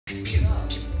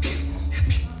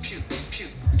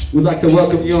We'd like to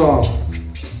welcome y'all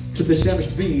to the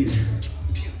Shemspeed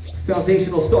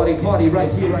foundational starting party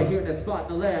right here in that spot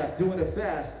in the lab, doing it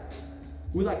fast.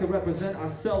 We like to represent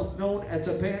ourselves, known as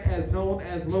the band known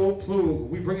as Low Plume.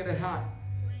 We bringing it hot.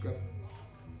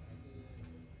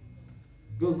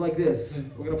 Goes like this.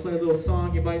 We're gonna play a little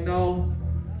song you might know.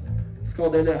 It's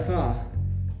called Eleha.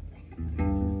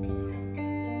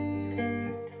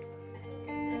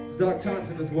 It's dark times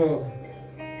in this world.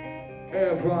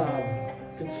 Arab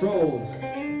controls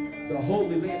the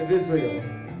holy land of Israel,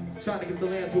 trying to give the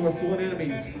land to our sworn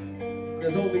enemies.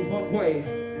 There's only one way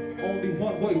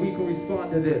we can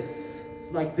respond to this.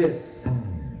 It's like this.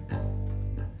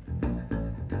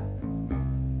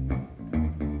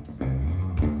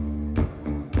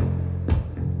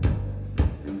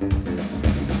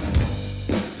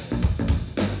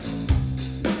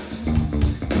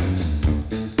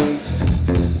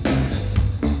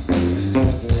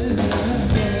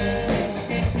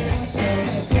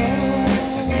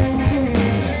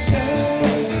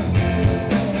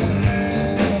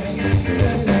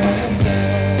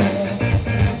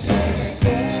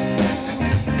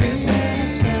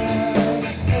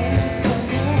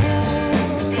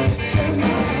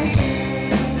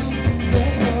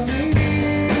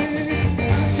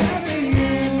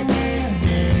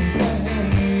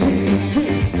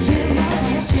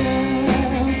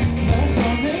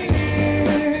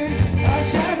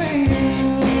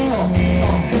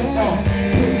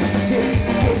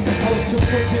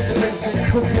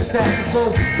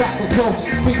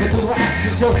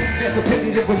 There's a pity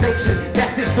in relation.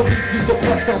 That's history, you the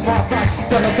best on my life.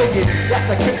 Celebrating, that's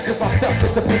the case with myself.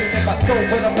 It's a pity in my soul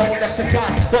when I'm known as the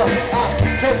gospel. I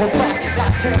never rock,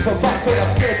 not terrified, but I'm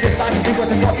scared to life. We want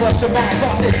to go flush of my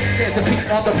body. There's a beat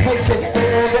on the plate, and on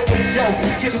the intro.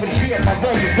 Can't even hear my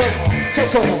very weight.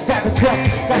 Take over, grab the drugs,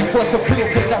 right for some real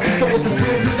hit up. So with the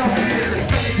real hit up, in the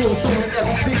same deal, so in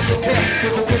every single town.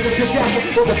 There's a bigger good guy,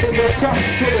 with a bigger crowd.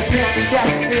 Put us down and down,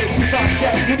 and it's just like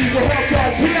that. We need your help,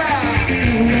 guys, yeah!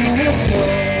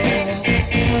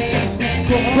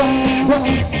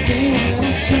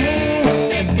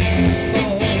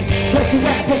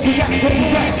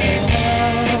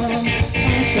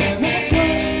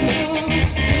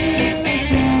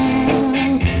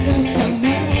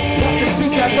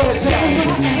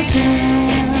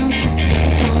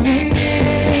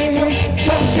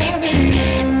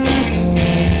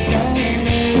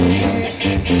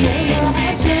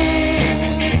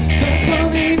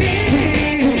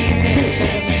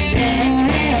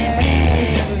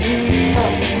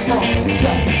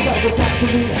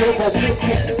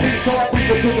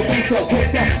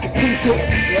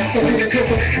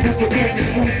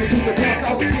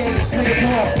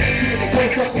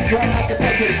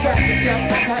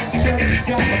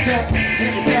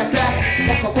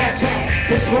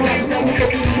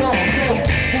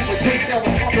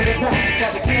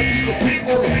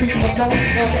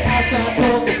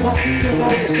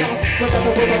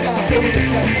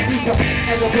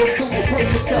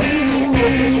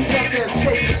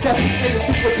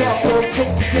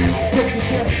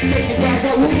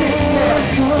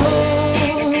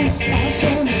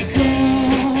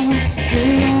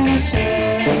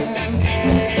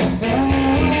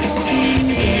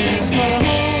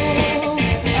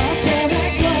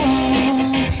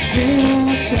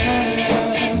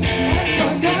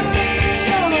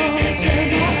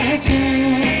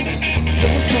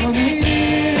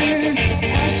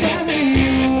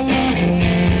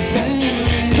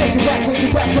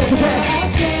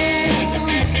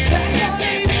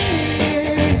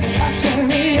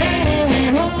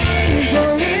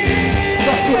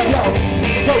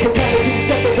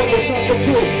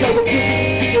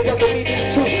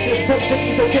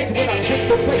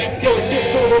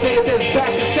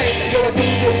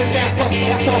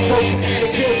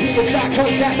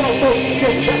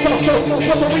 That's also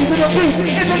the reason of reason.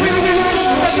 It's a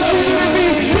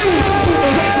reason.